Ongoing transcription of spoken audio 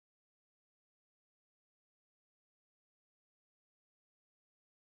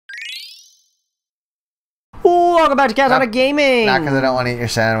welcome back to Catatonic Gaming! Not because I don't want to eat your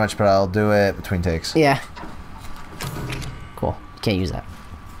sandwich, but I'll do it between takes. Yeah. Cool. Can't use that.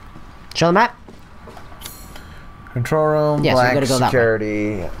 Show the map. Control room, yeah, blank, so go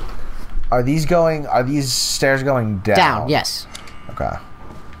security. Are these stairs going down? Down, yes. Okay.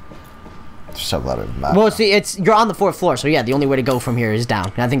 So glad I map. Well, see, you're on the 4th floor, so yeah, the only way to go from here is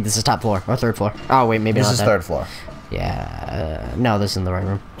down. I think this is top floor, or 3rd floor. Oh, wait, maybe not. This is 3rd floor. Yeah, no, this isn't the right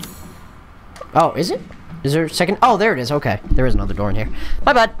room. Oh, is it? Is there a second? Oh, there it is. Okay, there is another door in here.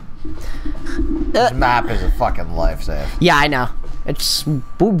 My bad. This map is a fucking life save. Yeah, I know. It's.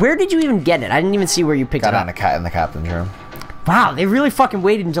 Where did you even get it? I didn't even see where you picked it up. Got in the captain's room. Wow, they really fucking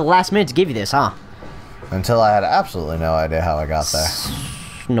waited until the last minute to give you this, huh? Until I had absolutely no idea how I got there.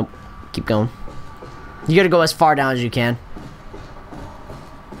 Nope. Keep going. You gotta go as far down as you can.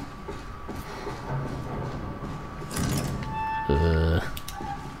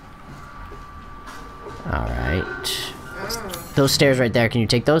 Alright. Those stairs right there, can you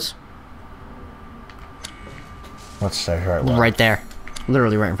take those? What stairs right where? Right there.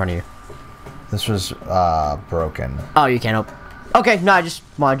 Literally right in front of you. This was broken. Oh, you can't open. Okay, no, I just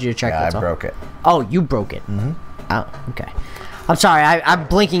wanted you to check. Yeah, I broke it. Oh, you broke it. Mm-hmm. Oh, okay. I'm sorry, I'm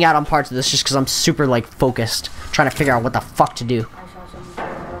blinking out on parts of this just because I'm super, like, focused. Trying to figure out what the fuck to do. I saw some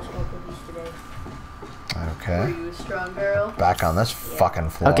cookies today. Okay. Were you a strong girl? Back on this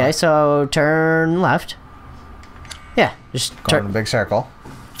fucking floor. Okay, so turn left. Yeah, just Go in a big circle.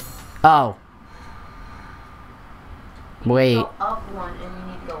 Oh. Wait. Go up one and you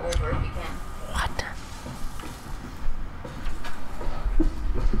need to go over if you can. What?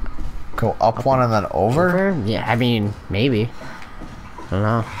 Go up one and then over? Yeah, I mean, maybe. I don't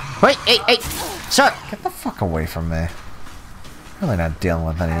know. Wait, hey, sir! Get the fuck away from me. Really not dealing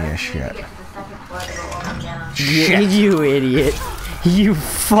with any of your shit. You idiot. You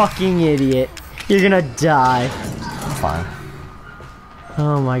fucking idiot. You're gonna die. I'm fine.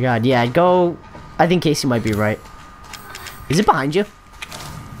 Oh my god, yeah, go... I think Casey might be right. Is it behind you?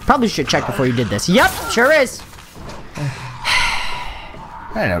 Probably should check before you did this. Yep, sure is!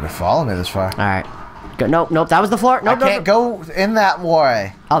 I didn't know to follow me this far. Alright. Go. Nope, that was the floor. Nope, I can't go in that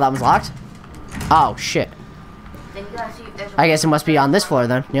way. Oh, that was locked? Oh, shit. Then you gotta see if there's I guess it must be on this floor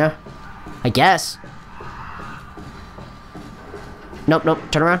then, yeah. I guess. Nope,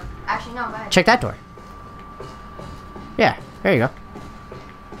 turn around. Actually, no, go ahead. Check that door. Yeah, there you go.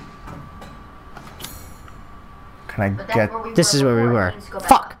 Can I But that's get... where we This is where we before. were. You need to go back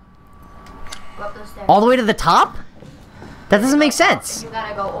Fuck! up. Go up those stairs. All the way to the top? That doesn't make sense. You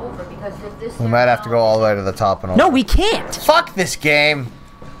gotta go over because if this. We might have to go all the way to the top and over. No, we can't! Fuck this game!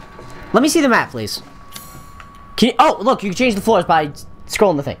 Let me see the map, please. Can you, oh, look, you can change the floors by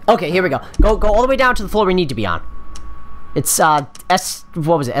scrolling the thing. Okay, here we go. Go all the way down to the floor we need to be on. It's, what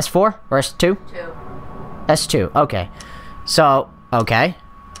was it, S4 or S2? 2. S2, okay. So, okay.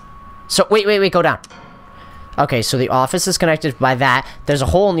 So, wait, go down. Okay, so the office is connected by that. There's a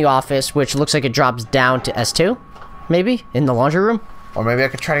hole in the office, which looks like it drops down to S2, maybe, in the laundry room. Or maybe I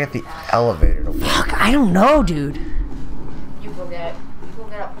could try to get the elevator to work. Fuck, I don't know, dude. You go get it. You go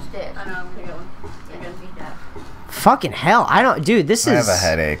get up the stairs. I know, I'm gonna get one. You're gonna beat that. Fucking hell, I don't, dude, this is... I have a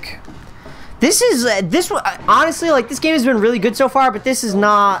headache. This is, honestly, like, this game has been really good so far, but this is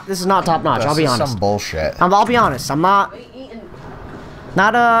not top notch, I'll be honest. Some bullshit. I'll be honest, I'm not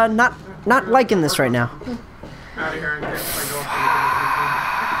liking this right now. Yeah,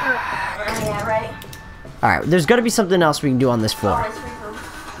 right. Alright, there's gotta be something else we can do on this floor.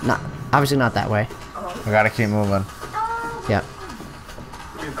 Not, obviously not that way. We gotta keep moving. Yep.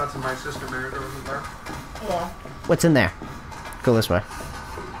 That's my sister married over there. Yeah. What's in there? Go this way.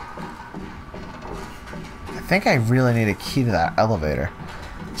 I think I really need a key to that elevator.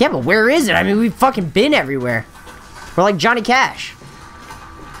 Yeah, but where is it? I mean, we've fucking been everywhere. We're like Johnny Cash.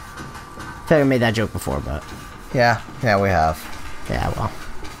 I feel like I made that joke before, but... Yeah, we have. Yeah, well.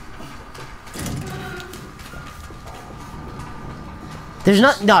 There's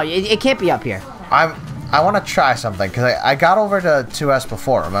no, it can't be up here. I want to try something, because I got over to 2S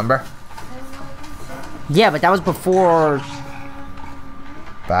before, remember? Yeah, but that was before...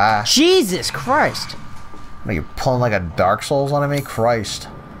 Bye. Jesus Christ. Are you pulling like a Dark Souls on me? Christ.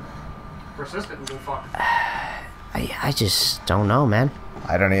 Persistent and go fuck. I just don't know, man.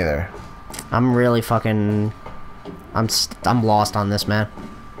 I don't either. I'm really fucking... I'm lost on this, man.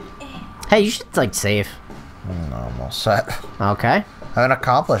 Hey, you should, like, save. I'm almost set. Okay. I haven't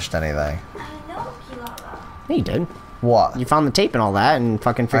accomplished anything. Yeah, you did. What? You found the tape and all that and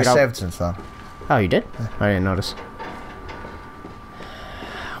fucking I figured out... saved since then. Oh, you did? I didn't notice.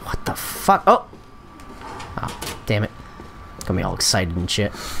 What the fuck? Oh! Oh, damn it. Got me all excited and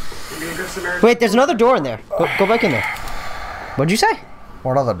shit. Be a good Samaritan. Wait, there's another door in there. Go back in there. What'd you say?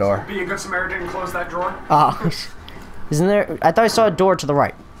 What other door? Be a good Samaritan and close that drawer. Oh. Isn't there? I thought I saw a door to the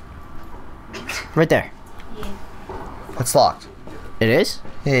right. Right there. It's locked. It is?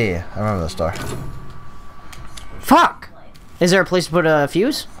 Yeah, I remember this door. Fuck! Is there a place to put a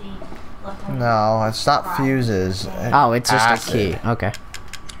fuse? No, it's not fuses. Oh, it's just acid. a key. Okay.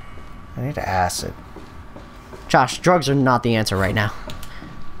 I need acid. Josh, drugs are not the answer right now.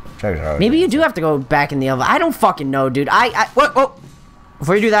 Drugs are always Maybe you the do have to go back in the elevator. I don't fucking know, dude. Whoa.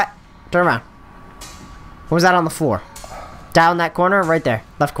 Before you do that, turn around. What was that on the floor? Down that corner, right there.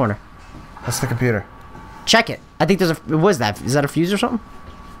 Left corner. answer. That's the computer. Check it. I think there's a... What is that? Is that a fuse or something?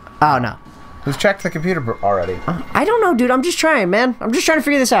 Oh, no. We've checked the computer already. I don't know, dude. I'm just trying, man. I'm just trying to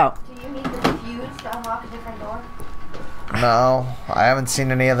figure this out. Do you need the fuse to unlock a different door? No, I haven't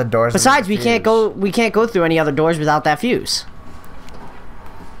seen any other doors. Besides, with we the fuse. can't go through any other doors without that fuse.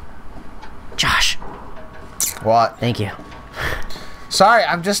 Josh, What? thank you. Sorry,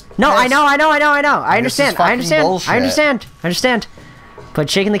 I'm just. No, I pissed. know. I This is understand. fucking bullshit. I understand. But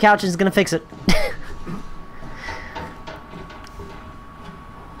shaking the couch is gonna fix it.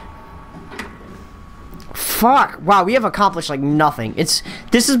 Fuck! Wow, we have accomplished like nothing. This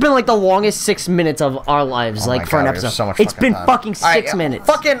has been like the longest 6 minutes of our lives, Oh like my for an God, we have episode. so much It's fucking been time. fucking All right, 6 minutes.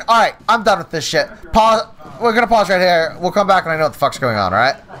 Fucking. All right, I'm done with this shit. Pause. We're gonna pause right here. We'll come back when I know what the fuck's going on. All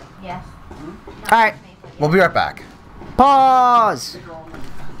right. Yes. All right, We'll be right back. pause.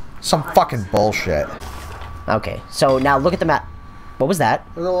 Some fucking bullshit. Okay, so now look at the map. What was that?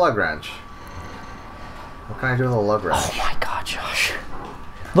 With a lug wrench. What can I do with a lug wrench? Oh my God, Josh!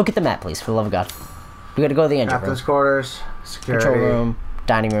 Look at the map, please, for the love of God. We gotta go to the engine room. Captain's quarters, security. Control room,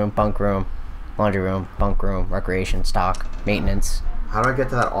 dining room, bunk room, laundry room, bunk room, recreation, stock, maintenance. How do I get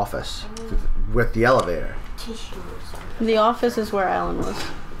to that office? With the elevator. Tissues. The office is where Alan was.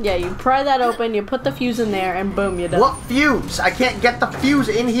 Yeah, you pry that open, you put the fuse in there, and boom, you're done. What fuse? I can't get the fuse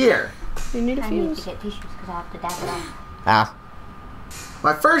in here. You need a I need fuse. to get tissues because I have to dab it off. Ah,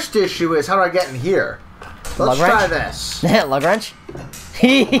 My first issue is how do I get in here? Let's Lug try wrench? this. lug wrench.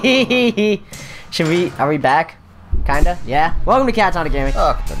 Should we? Are we back? Kinda. Yeah. Welcome to Catatonic Gaming.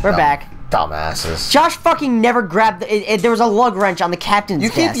 Oh, We're back. Dumbasses. Josh fucking never grabbed. There was a lug wrench on the captain's You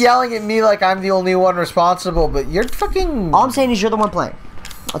keep desk. yelling at me like I'm the only one responsible, but you're fucking... All I'm saying is you're the one playing.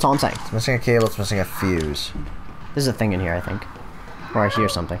 That's all I'm saying. It's missing a cable, it's missing a fuse. There's a thing in here, I think, or I hear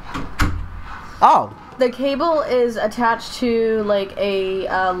something. Oh. The cable is attached to like a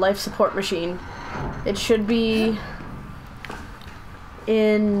life support machine. It should be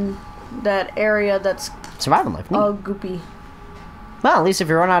in that area that's Surviving life. Neat. all goopy. Well, at least if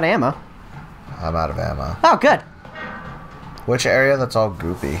you run out of ammo. I'm out of ammo. Oh, good. Which area that's all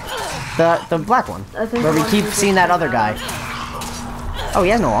goopy? The black one. I think Where the we one keep you seeing just that other guy. Oh, he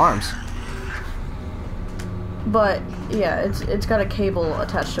has no arms. But yeah, it's got a cable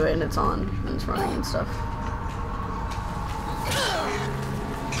attached to it and it's on and it's running and stuff.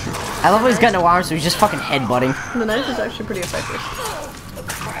 I love how he's got no arms, so he's just fucking headbutting. The knife is actually pretty effective.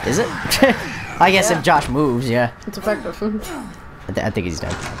 Is it? I guess if Josh moves, yeah. It's effective. I think he's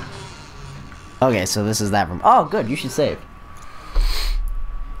dead. Okay, so this is that room. Oh, good. You should save.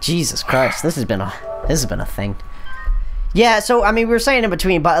 Jesus Christ, this has been a thing. Yeah, so I mean, we were saying in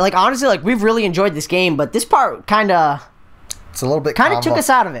between, but like honestly, like we've really enjoyed this game, but this part kind of It's a little bit took us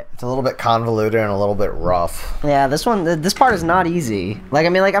out of it. It's a little bit convoluted and a little bit rough. Yeah, this part is not easy. Like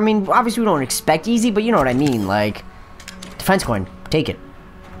I mean, obviously we don't expect easy, but you know what I mean. Like defense coin, take it.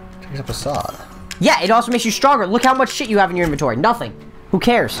 Takes up a saw. Yeah, it also makes you stronger. Look how much shit you have in your inventory. Nothing. Who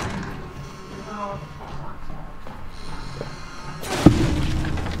cares?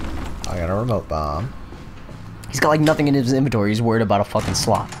 I got a remote bomb. He's got like nothing in his inventory. He's worried about a fucking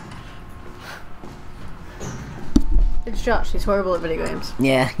slot. It's Josh. He's horrible at video games.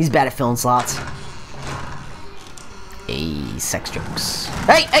 Yeah, he's bad at filling slots. Hey, sex jokes.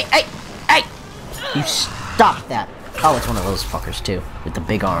 Hey! You stop that. Oh, it's one of those fuckers too, with the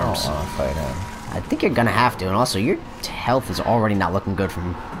big arms. I don't want to fight him. I think you're gonna have to, and also your health is already not looking good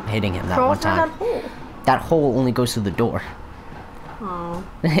from hitting him that Crawl one through time. that hole. That hole only goes through the door. Oh.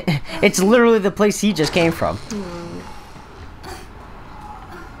 It's literally the place he just came from.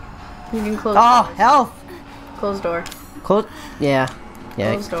 You can close. Oh, doors. health! Close door. Close. Yeah.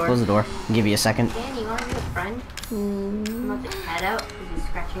 Close door. Close the door. I'll give you a second. Dan, you want to be a friend? Let his head out because he's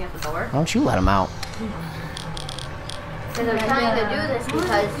scratching at the door. Why don't you let him out? Because I'm trying to do this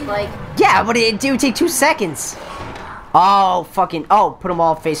because, like, Yeah, but it would take 2 seconds. Oh, fucking. Oh, put them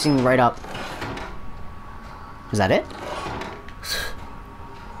all facing right up. Is that it?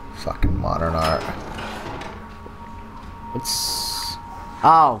 Fucking modern art. It's.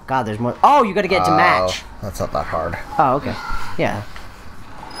 Oh, God, there's more. Oh, you gotta get it to match. That's not that hard. Oh, okay. Yeah.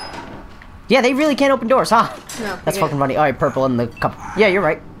 Yeah, they really can't open doors, huh? No. That's fucking funny. Alright, purple in the cup. Yeah, you're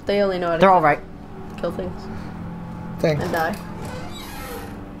right. They only know how to They're all right. kill things Thing. and die.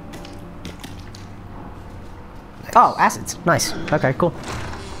 Oh, acids. Nice. Okay, cool.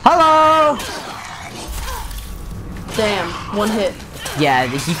 Hello! Damn, one hit. Yeah,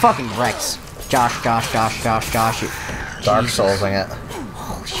 he fucking wrecks. Josh. Dark Soulsing it.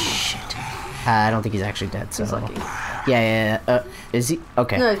 Holy shit. I don't think he's actually dead, so. He's lucky. Yeah. Is he?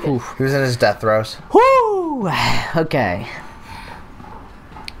 Okay. No, he's good. Oof. He was in his death throes. Whoo! Okay.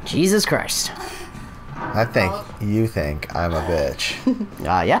 Jesus Christ. I think you think I'm a bitch.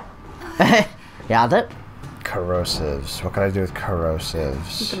 Yeah. Yeah, that. Corrosives. What can I do with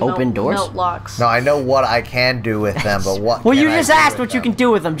corrosives? You can Open doors? Melt locks. No, I know what I can do with them, but what? Well, can you I just do asked with what you them? can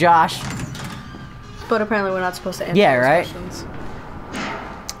do with them, Josh. But apparently we're not supposed to answer Yeah, those right? questions.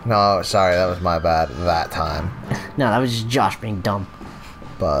 No, sorry, that was my bad that time. No, that was just Josh being dumb.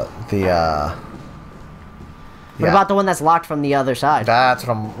 But the What about the one that's locked from the other side? That's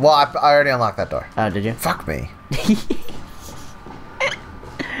what I'm. Well, I already unlocked that door. Oh, did you? Fuck me.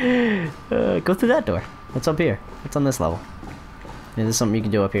 Go through that door. What's up here? What's on this level? Is this something you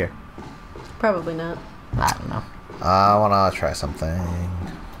can do up here? Probably not. I don't know. I wanna try something.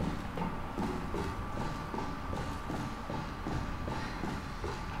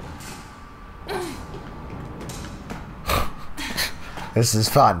 This is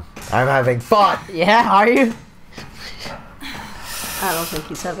fun. I'm having fun. Yeah, are you? I don't think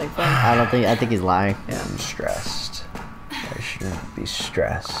he's having fun. I think he's lying. I'm stressed. I shouldn't be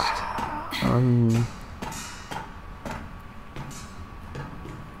stressed.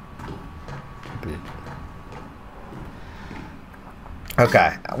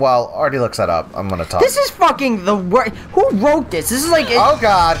 Okay. Well, already looks that up. I'm gonna talk. This is fucking the worst. Who wrote this? This is like. Oh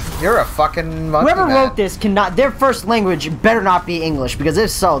God, you're a fucking monkey. Whoever man. wrote this cannot. Their first language better not be English, because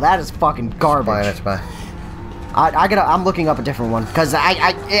if so, that is fucking garbage. Explain it to me. I'm looking up a different one because I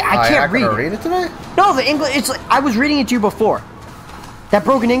can't read it. Read it to me. No, the English. It's like, I was reading it to you before. That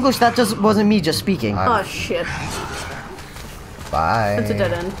broken English. That just wasn't me just speaking. Oh shit. Bye. That's a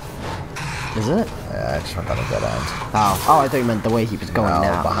dead end. Is it? Yeah, I just went on a dead end. Oh, I thought you meant the way he was going No,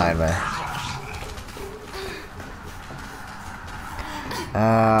 now. behind me.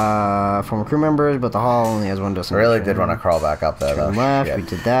 Former crew members, but the hall only has one destination. Really did want to crawl back up there, Turn though. left. Shit. We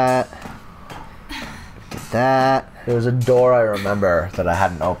did that. Did that. There was a door I remember that I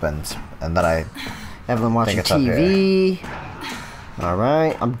hadn't opened, and then I. Evelyn watching it's up TV. All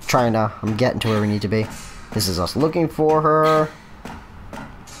right, I'm getting to where we need to be. This is us looking for her.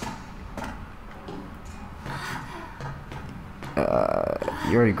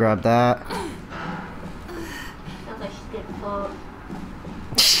 You already grabbed that. Sounds like she's getting fucked.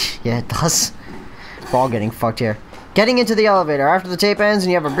 Yeah, it does. We're all getting fucked here. Getting into the elevator. After the tape ends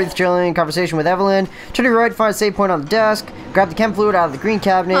and you have a brief chilling conversation with Evelyn, turn to your right, find a save point on the desk, grab the chem fluid out of the green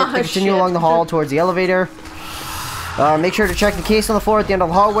cabinet, Oh, and continue shit. along the hall towards the elevator. Make sure to check the case on the floor at the end of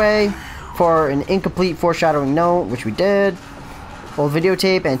the hallway for an incomplete foreshadowing note, which we did. Old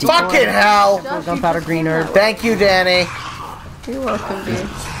videotape, antique Fucking hell! gunpowder green herb. Thank you, Danny. You're welcome, dude.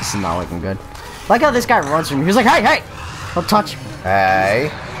 This is not looking good. Like how this guy runs from me. He's like, hey! Don't touch me.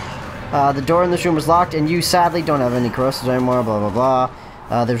 Hey. The door in this room was locked, and you sadly don't have any corrosives anymore, blah, blah,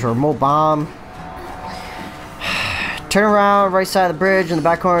 blah. There's a remote bomb. Turn around, right side of the bridge. In the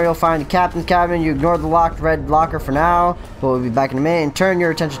back corner, you'll find the captain's cabin. You ignore the locked red locker for now, but we'll be back in a minute. And turn your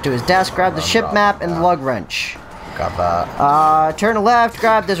attention to his desk. Grab the ship map and the lug wrench. Got that. Turn to left,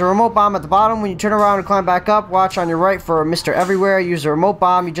 there's a remote bomb at the bottom. When you turn around and climb back up, watch on your right for Mr. Everywhere. Use the remote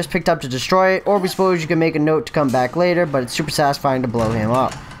bomb you just picked up to destroy it, or we suppose you can make a note to come back later, but it's super satisfying to blow him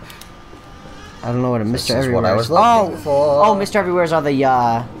up. I don't know what a Mr. This is Everywhere what I is. was looking for. Oh, Mr. Everywhere's are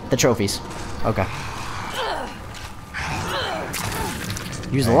the trophies. Okay.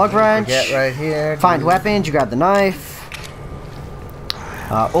 Use the lug wrench. Get right here. Find weapons, you grab the knife.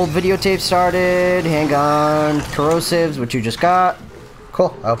 Old videotape started, handgun, corrosives, which you just got.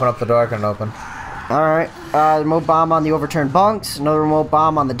 Cool. I open up the door. I can open. Alright, remote bomb on the overturned bunks, another remote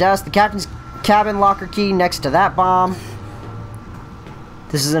bomb on the desk, the captain's cabin locker key next to that bomb.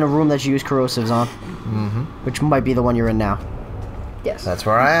 This is in a room that you use corrosives on, which might be the one you're in now. Yes. That's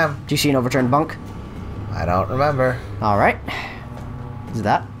where I am. Do you see an overturned bunk? I don't remember. Alright. Is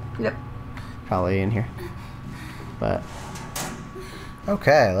that? Yep. Probably in here. But,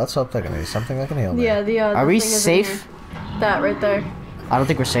 Okay, let's hope they're gonna do something that can heal me. Yeah, are the we thing is in safe? here. That right there. I don't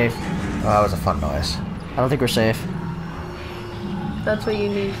think we're safe. Oh, that was a fun noise. I don't think we're safe. That's what you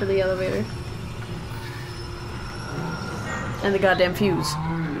need for the elevator. And the goddamn fuse.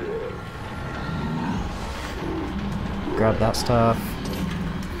 Grab that stuff.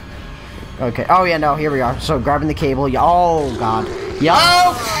 Okay. Oh yeah, no. Here we are. So grabbing the cable. Oh god. Yup.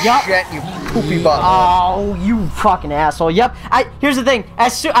 Oh Yup. shit, you poopy butt. Oh, you fucking asshole. Yep. Here's the thing.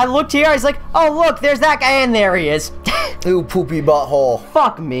 As soon I looked here, I was like, oh look, there's that guy, and there he is. You poopy butthole.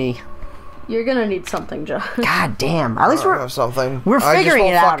 Fuck me. You're gonna need something, John. God damn. At least we're something. we're figuring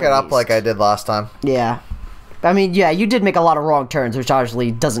it out. I just won't fuck it up like I did last time. Yeah. I mean, yeah, you did make a lot of wrong turns, which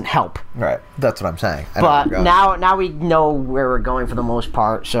obviously doesn't help. Right. That's what I'm saying. I know But where we're going. now we know where we're going for the most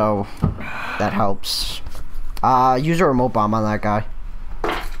part, so that helps. Use a remote bomb on that guy.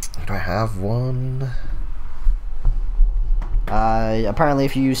 Do I have one? Apparently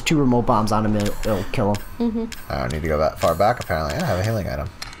if you use 2 remote bombs on him, it'll kill him. I don't need to go that far back, apparently. I have a healing item.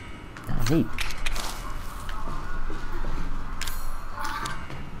 Oh, neat.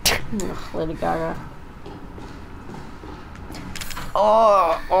 Lady Gaga.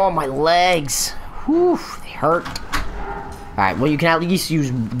 Oh, my legs. Whew, they hurt. Alright, well you can at least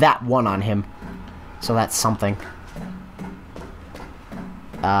use that one on him. So that's something.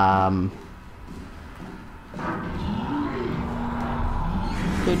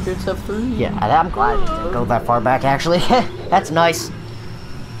 Patriots have 3. Yeah, I'm glad it didn't go that far back, actually. That's nice.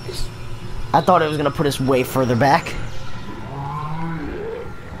 I thought it was gonna put us way further back.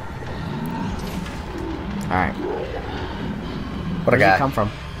 Alright. What a Where did guy. he come from?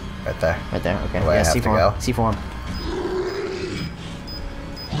 Right there. Right there, okay. The way I Yeah, have to go. C form.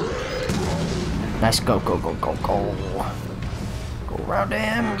 Nice, go. Go around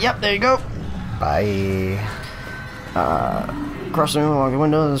him. Yep, there you go. Bye. Cross the room along the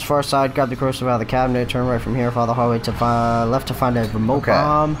window, this far side, grab the corrosive out of the cabinet, turn right from here, follow the hallway to left to find a remote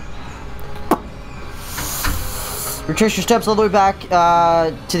bomb. Retrace your steps all the way back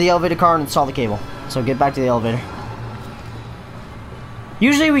to the elevator car and install the cable. So get back to the elevator.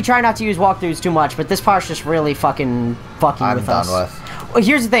 Usually we try not to use walkthroughs too much, but this part's just really fucking with us. I'm done with. Well,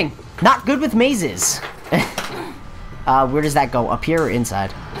 here's the thing. Not good with mazes. Where does that go? Up here or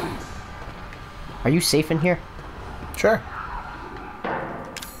inside? Are you safe in here? Sure.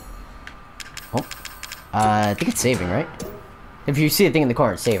 Oh. I think it's saving, right? If you see a thing in the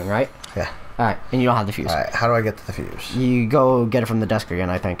corner, it's saving, right? Yeah. Alright, and you don't have the fuse. Alright, how do I get to the fuse? You go get it from the desk again,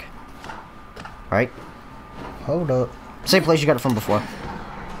 I think. Right? Hold up. Same place you got it from before.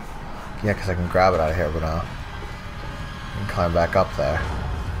 Yeah, because I can grab it out of here, but now I can climb back up there.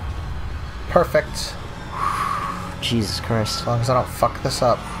 Perfect. Jesus Christ. As long as I don't fuck this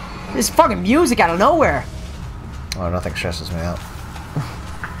up. This fucking music out of nowhere! Oh, nothing stresses me out.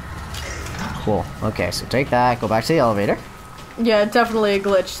 Cool. Okay, so take that, go back to the elevator. Yeah, definitely a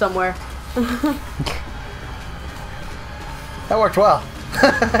glitch somewhere. That worked well.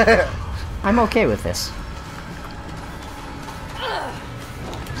 I'm okay with this.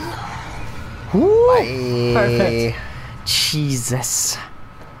 Woo! Bye. Perfect. Jesus.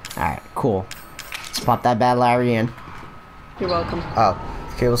 Alright, cool. Let's pop that bad Larry in. You're welcome. Oh,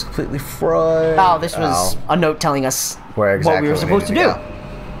 the cable's completely fried. Oh, this was a note telling us Where exactly what we were supposed to need do. go.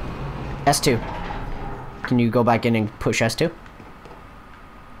 S2. Can you go back in and push S2?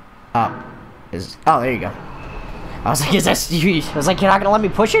 Oh, there you go. I was like, is that you? I was like, you're not gonna let me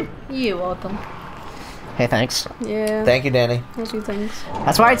push it? You're welcome. Hey, thanks. Yeah. Thank you, Danny. Thank you, things.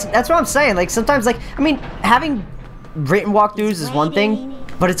 That's what I'm saying. Like sometimes, like I mean, having written walkthroughs is one thing,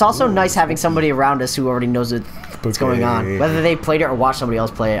 but it's also nice having somebody around us who already knows what's going on, whether they played it or watched somebody else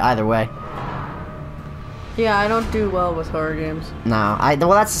play it. Either way. Yeah, I don't do well with horror games. No, well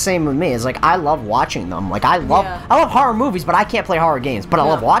that's the same with me. It's like I love watching them. Like I love horror movies, but I can't play horror games. But I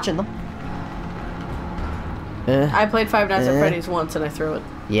love watching them. I played Five Nights at Freddy's once and I threw it.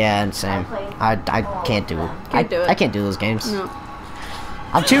 Yeah, and same. I can't do it. Can't do it. I can't do those games. No.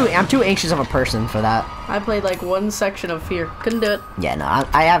 I'm too anxious of a person for that. I played like one section of Fear. Couldn't do it. Yeah, no,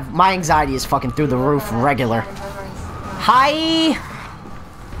 I have my anxiety is fucking through the roof regular. Hi.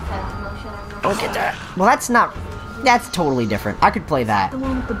 Don't get that. Well, that's totally different. I could play that. The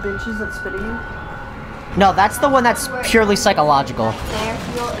one with the benches that spit at you? No, that's the one that's purely psychological. Player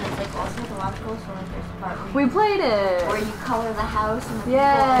feel, and it's like also psychological, so like there's a part where We played it. where you color the house and the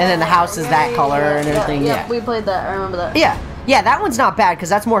Yeah. And then the house is that color and everything. Yeah, Yeah. we played that. I remember that. Yeah, that one's not bad because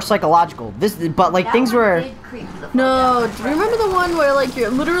that's more psychological. But like that things one were. did creep the fuck No, out. do you remember the one where like you're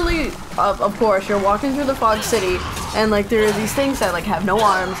literally, of course, you're walking through the fog city, and like there are these things that like have no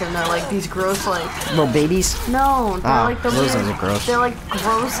arms, and they're like these gross like. Little babies. No, they're Oh, like the those weird. things are gross. They're like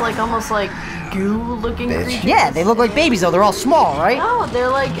gross, like almost like goo-looking creatures. Yeah, they look like babies though. They're all small, right? No, they're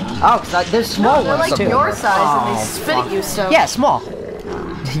like Oh, 'cause there's small they're ones like too. your size, and they Oh, spit at you. So Yeah, small.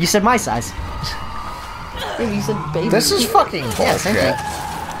 You said my size. Maybe you said baby. This is fucking Yeah, same bullshit.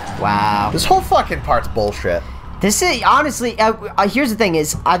 thing. Wow. This whole fucking part's bullshit. This is honestly. Here's the thing: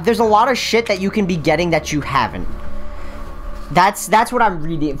 is there's a lot of shit that you can be getting that you haven't. That's what I'm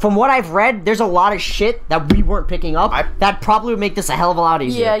reading. From what I've read, there's a lot of shit that we weren't picking up. That probably would make this a hell of a lot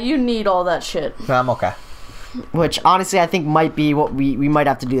easier. Yeah, you need all that shit. No, I'm okay. Which honestly, I think might be what we might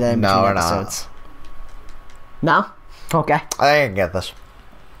have to do that in No, between we're not. episodes. No? Okay. I think I can get this.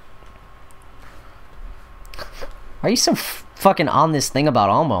 Are you so fucking on this thing about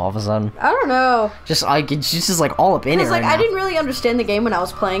Alma all of a sudden? I don't know. Just like it's just like all up in it Because right like I now. didn't really understand the game when I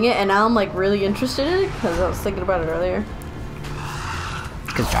was playing it, and now I'm like really interested in it because I was thinking about it earlier.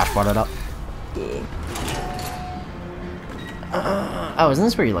 Because Josh brought it up. Yeah. Oh, isn't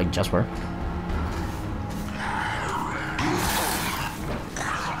this where you like just were?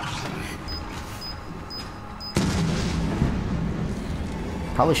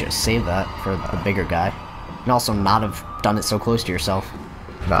 Probably should have saved that for the bigger guy. And also not have done it so close to yourself.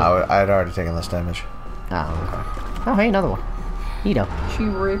 No, I had already taken this damage. Oh, okay. Oh, hey, another one. Neato. She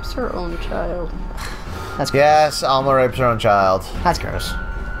rapes her own child. That's gross. Yes, Alma rapes her own child. That's gross.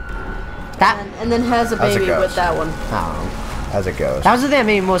 That, And then has a As it baby goes. with that one. I don't know. As it goes. That was the thing that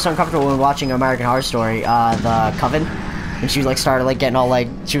made me most uncomfortable when watching American Horror Story, the Coven. And she like started like getting all like,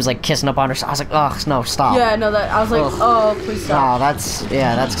 she was like kissing up on her. I was like, oh, no, stop. Yeah, no, that I was like, Ugh. oh, please stop. No,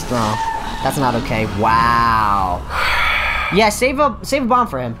 that's not okay. Wow. Yeah, save a bomb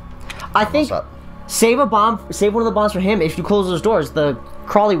for him. I think What's up? save one of the bombs for him. If you close those doors, the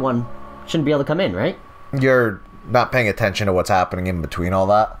crawly one shouldn't be able to come in, right? You're not paying attention to what's happening in between all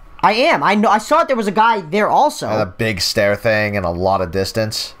that. I am. I know. I saw there was a guy there also. And a big stair thing and a lot of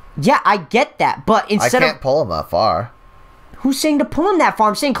distance. Yeah, I get that, but I instead can't of pull him that far. who's saying to pull him that far?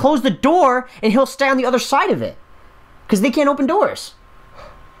 I'm saying close the door and he'll stay on the other side of it, because they can't open doors.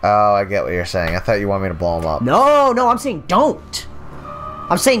 Oh, I get what you're saying. I thought you wanted me to blow him up. No, I'm saying don't.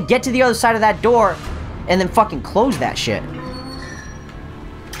 I'm saying get to the other side of that door and then fucking close that shit.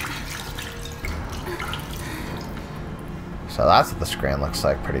 So that's what the screen looks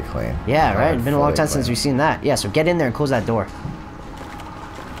like, pretty clean. Yeah, right? Not It's been a long fully time since clean. we've seen that. Yeah, so get in there and close that door.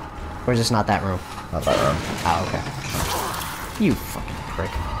 Or is this not that room? Not that room. Oh, okay. You fucking prick.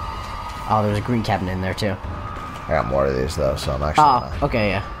 Oh, there's a green cabinet in there, too. I got more of these, though, so I'm actually Oh, okay,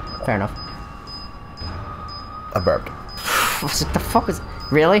 yeah. Fair enough. I burped. What the fuck was...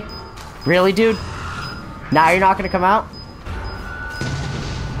 Really? Really, dude? Now you're not gonna come out?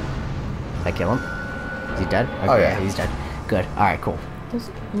 Did I kill him? Is he dead? Okay, Oh, yeah. He's dead. Good. Alright, cool.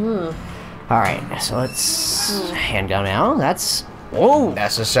 Alright, so let's... Handgun now. That's... Whoa!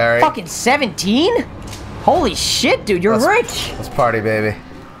 Necessary. Fucking 17? Holy shit, dude, you're rich! Let's party, baby.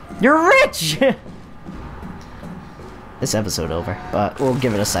 You're rich! This episode over, but we'll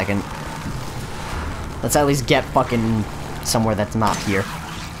give it a second. Let's at least get fucking somewhere that's not here.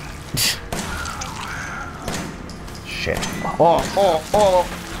 Shit. Oh!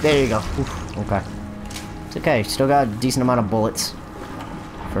 There you go. Oof, okay. It's okay, still got a decent amount of bullets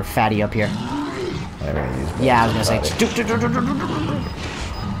for Fatty up here. I'm gonna use both Yeah, I was gonna body. say...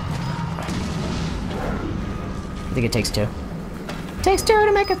 I think it takes two. Takes two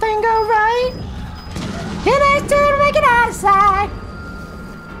to make a thing go right. It takes two to make it out of sight.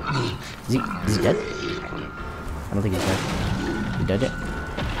 Is he dead? I don't think he's dead. He dead yet?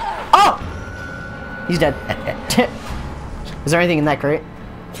 Oh! He's dead. Is there anything in that crate?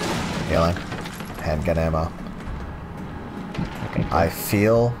 Healing. Handgun ammo. Okay. I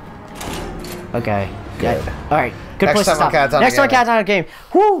feel Okay. good. Alright. Good Next place to time on stop. Catatonic Next time on Gaming. Catatonic Game.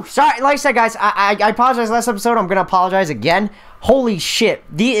 Whew! Sorry, like I said, guys, I apologize last episode. I'm gonna apologize again. Holy shit.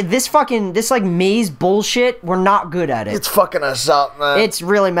 This like maze bullshit, we're not good at it. It's fucking us up, man. It's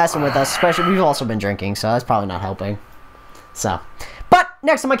really messing with us, especially we've also been drinking, so that's probably not helping. So, but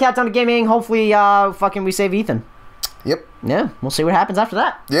next time on Catatonic Gaming, hopefully, fucking we save Ethan. Yep. Yeah, we'll see what happens after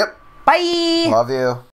that. Yep. Bye! Love you.